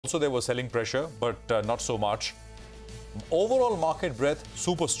Also, there was selling pressure, but not so much. Overall market breadth,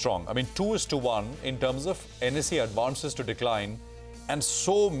 super strong. I mean, 2:1 in terms of NSE advances to decline. And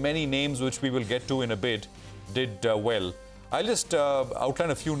so many names, which we will get to in a bit, did well. I'll just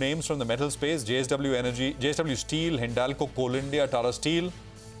outline a few names from the metal space. JSW Energy, JSW Steel, Hindalco, Coal India, Tata Steel.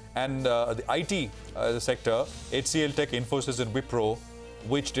 And the IT sector, HCL Tech, Infosys and Wipro,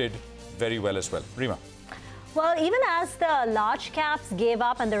 which did very well as well. Rima. Well, even as the large caps gave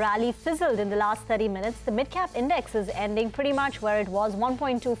up and the rally fizzled in the last 30 minutes, the mid-cap index is ending pretty much where it was,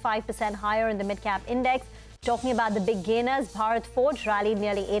 1.25% higher in the mid-cap index. Talking about the big gainers, Bharat Forge rallied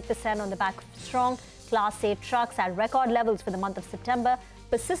nearly 8% on the back of strong Class 8 trucks at record levels for the month of September.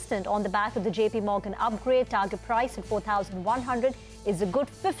 Persistent on the back of the JP Morgan upgrade, target price at 4,100 is a good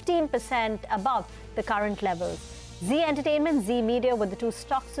 15% above the current levels. Z Entertainment, Z Media were the two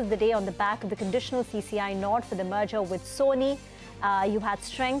stocks of the day on the back of the conditional CCI nod for the merger with Sony. You had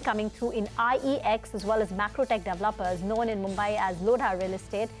strength coming through in IEX as well as Macrotech Developers, known in Mumbai as Lodha Real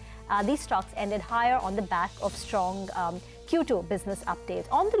Estate. These stocks ended higher on the back of strong Q2 business updates.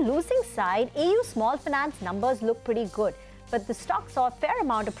 On the losing side, AU Small Finance numbers look pretty good, but the stock saw a fair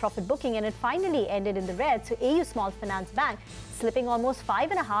amount of profit booking and it finally ended in the red. So AU Small Finance Bank slipping almost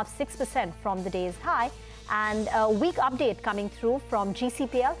 5.5–6% from the day's high. And a weak update coming through from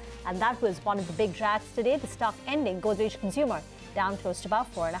GCPL, and that was one of the big drags today. The stock ending, Godrej Consumer, down close to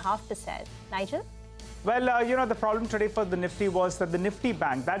about 4.5%. Nigel? Well, the problem today for the Nifty was that the Nifty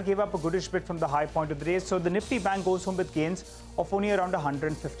Bank, that gave up a goodish bit from the high point of the day. So the Nifty Bank goes home with gains of only around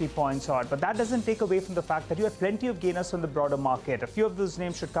 150 points odd. But that doesn't take away from the fact that you have plenty of gainers from the broader market. A few of those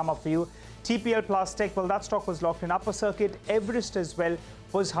names should come up for you. TPL Plastic, well, that stock was locked in upper circuit. Everest as well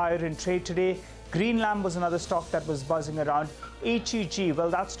was higher in trade today. Greenlam was another stock that was buzzing around. HEG, well,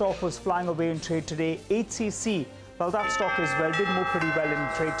 that stock was flying away in trade today. HCC, well, that stock as well did move pretty well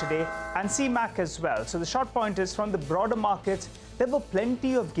in trade today. And CMAC as well. So the short point is, from the broader markets, there were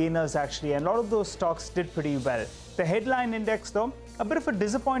plenty of gainers actually, and a lot of those stocks did pretty well. The headline index, though, a bit of a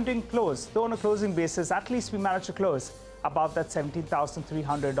disappointing close. Though on a closing basis, at least we managed to close above that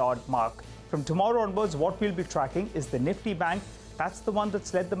 17,300 odd mark. From tomorrow onwards, what we'll be tracking is the Nifty Bank. That's the one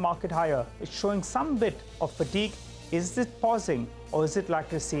that's led the market higher. It's showing some bit of fatigue. Is it pausing, or is it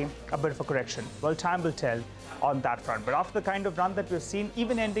likely to see a bit of a correction? Well, time will tell on that front. But after the kind of run that we've seen,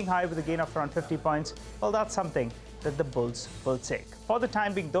 even ending high with a gain of around 50 points, well, that's something that the bulls will take. For the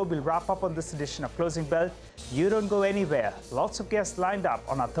time being, though, we'll wrap up on this edition of Closing Bell. You don't go anywhere. Lots of guests lined up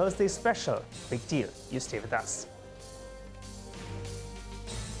on our Thursday special. Big deal. You stay with us.